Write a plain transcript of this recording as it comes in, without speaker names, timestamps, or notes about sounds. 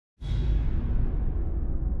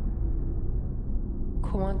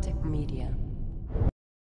Quantic Media.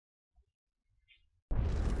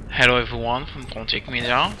 Hello everyone from Quantic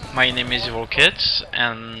Media, my name is EvilKit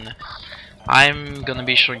and I'm gonna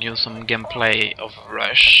be showing you some gameplay of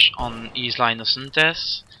Rush on Isla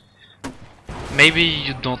Inocentes. Maybe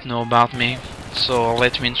you don't know about me, so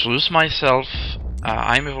let me introduce myself.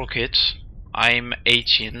 I'm EvilKit, I'm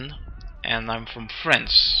 18 and I'm from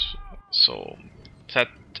France, so that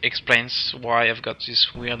explains why I've got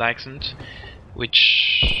this weird accent,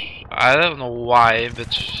 which I don't know why,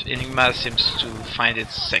 but Enigma seems to find it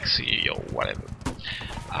sexy or whatever.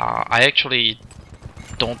 I actually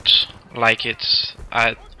don't like it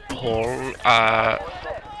at all,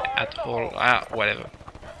 whatever.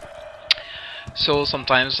 So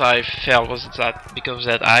sometimes I feel that because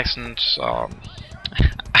of that accent,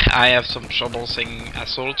 I have some trouble saying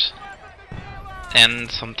assault, and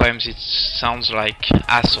sometimes it sounds like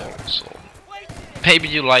asshole. So maybe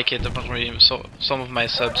you like it, apparently so some of my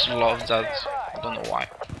subs love that, I don't know why.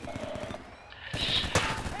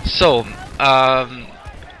 So,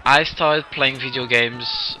 I started playing video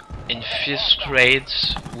games in 5th grade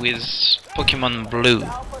with Pokemon Blue,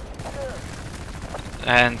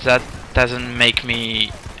 and that doesn't make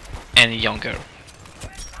me any younger.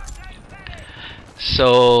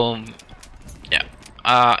 So, yeah,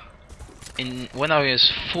 when I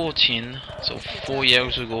was 14, so 4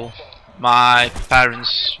 years ago, my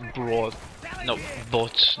parents bought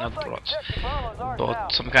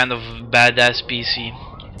some kind of badass PC,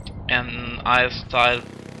 and I started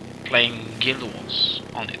playing Guild Wars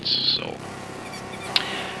on it. So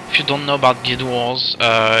if you don't know about Guild Wars,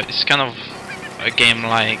 it's kind of a game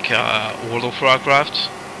like World of Warcraft,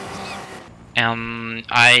 and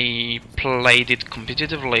I played it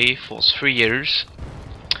competitively for 3 years,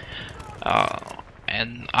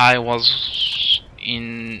 and I was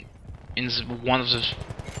in one of the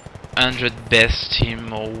 100 best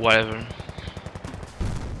team or whatever.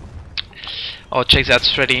 Oh, check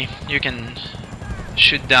that ready. You can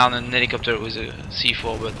shoot down an helicopter with a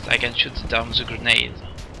C4, but I can shoot down the grenade.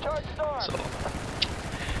 So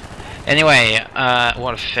anyway,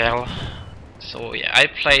 what a fail. So yeah, I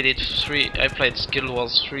played Guild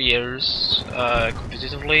Wars 3 years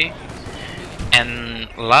competitively, and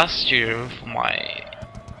last year for my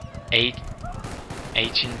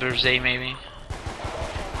 18th birthday maybe,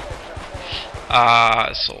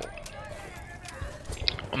 so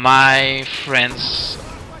my friends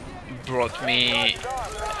brought me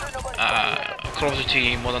Call of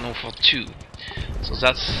Duty Modern Warfare 2. So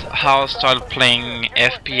that's how I started playing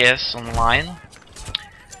FPS online,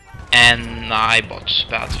 and I bought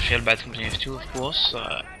Battlefield Bad Company 2, of course.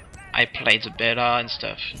 I played the beta and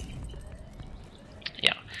stuff.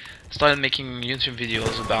 Yeah, started making YouTube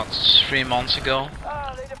videos about 3 months ago,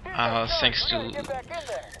 thanks to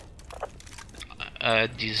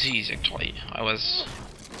disease. Actually, I was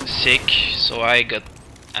sick, so I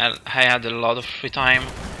had a lot of free time,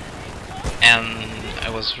 and I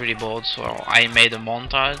was really bored, so I made a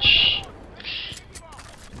montage.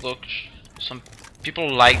 Look, some people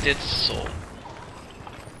liked it, so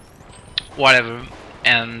whatever.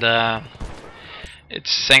 And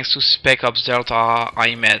it's thanks to Spec Ops Delta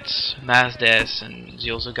I met Mazdes and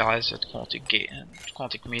the other guys at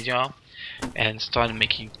Quantic Media, and started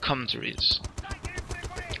making commentaries.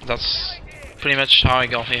 That's pretty much how I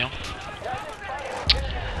got here.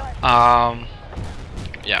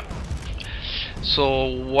 Yeah. So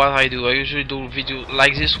what I do, I usually do video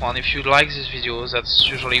like this one. If you like these videos, that's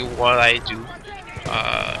usually what I do.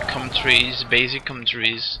 Commentaries, basic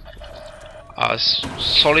commentaries,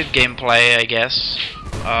 solid gameplay, I guess,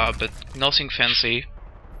 but nothing fancy.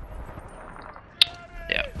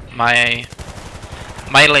 Yeah, my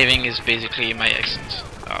living is basically my accent.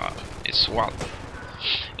 It's wild.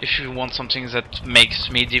 If you want something that makes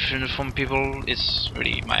me different from people, it's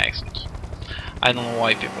really my accent. I don't know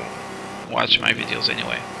why people watch my videos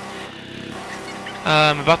anyway.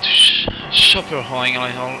 I'm about to shop her hoeing a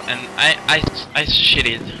little, and I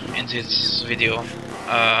cheated in this video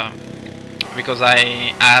because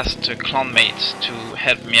I asked a clanmate to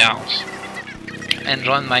help me out and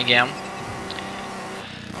join my game.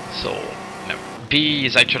 So B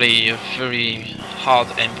is actually a very hard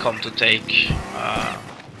MCOM to take.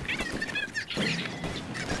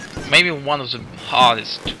 Maybe one of the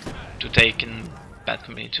hardest to take in Bad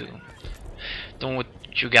Company 2. Don't know what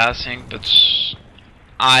you guys think, but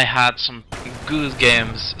I had some good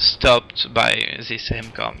games stopped by this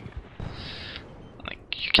MCOM. Like,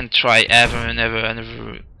 you can try ever and ever and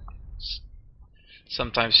ever.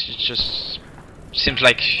 Sometimes it just seems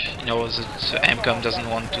like, you know, the MCOM doesn't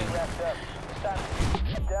want to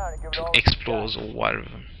explode or whatever.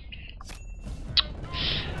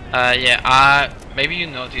 Yeah, maybe you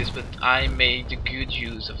noticed, but I made a good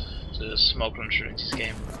use of the smoke launcher in this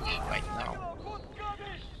game right now.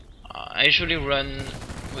 I usually run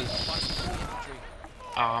with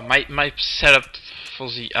my setup for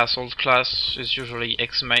the assault class is usually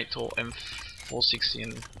X-Mate or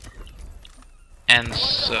M416 and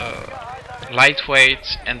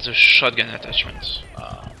lightweight and the shotgun attachment.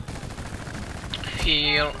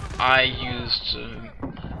 Here I used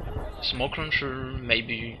smoke launcher.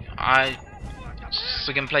 Maybe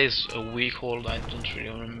the gameplay is a week old. I don't really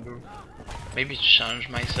remember. Maybe change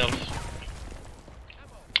myself.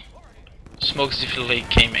 Smokes definitely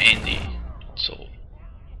came handy, so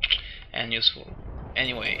and useful.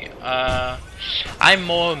 Anyway, I'm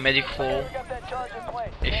more medical.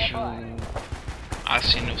 If you have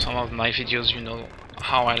seen some of my videos, you know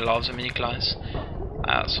how I love the midi class.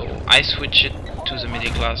 So I switched it to the midi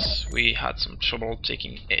class. We had some trouble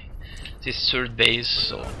taking this third base,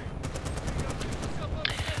 so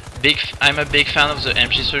I'm a big fan of the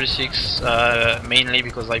MG36, mainly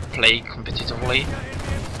because I play competitively.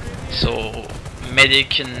 So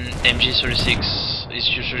medic and MG36 is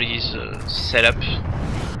usually the setup,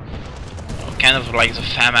 kind of like the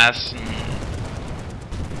FAMAS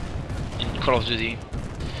in Call of Duty,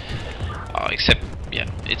 except yeah,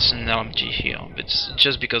 it's an LMG here, but it's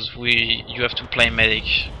just because you have to play medic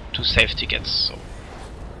to save tickets. So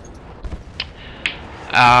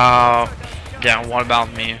yeah, what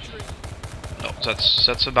about me? No,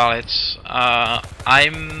 that's about it.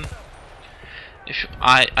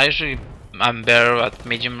 I'm better at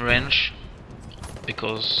medium range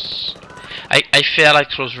because I fail at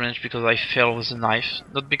close range because I fail with the knife,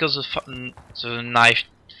 not because the knife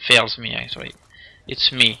fails me. Actually,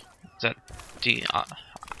 it's me that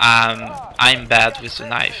I'm bad with the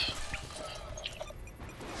knife.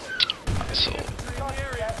 So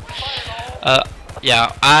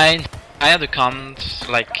yeah, I had a comment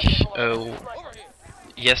like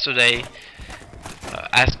yesterday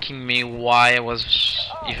asking me why I was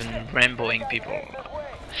even rainbowing people.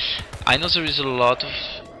 I know there is a lot of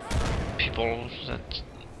people that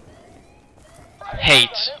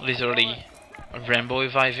hate literally rainbow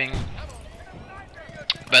reviving,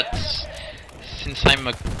 but since I'm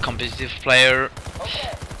a competitive player,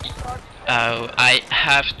 I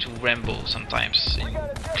have to rainbow sometimes in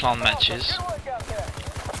clan matches.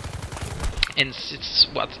 And it's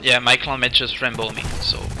my clan matches rainbow me,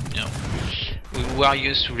 so you know we are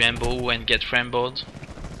used to rainbow and get rainbowed,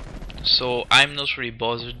 so I'm not really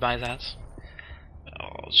bothered by that,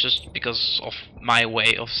 just because of my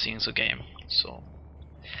way of seeing the game. So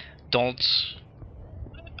don't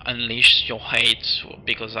unleash your hate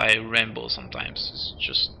because I rainbow sometimes. It's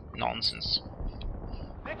just nonsense.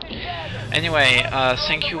 Anyway,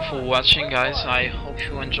 thank you for watching, guys. I hope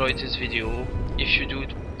you enjoyed this video. If you do,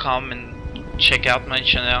 come and check out my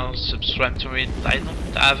channel, subscribe to it. I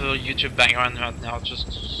don't have a YouTube background right now,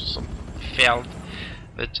 just some failed,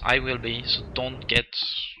 but I will be, so don't get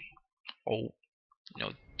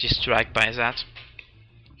distracted by that.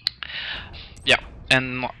 Yeah,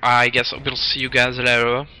 and I guess I will see you guys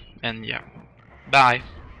later, and yeah, bye.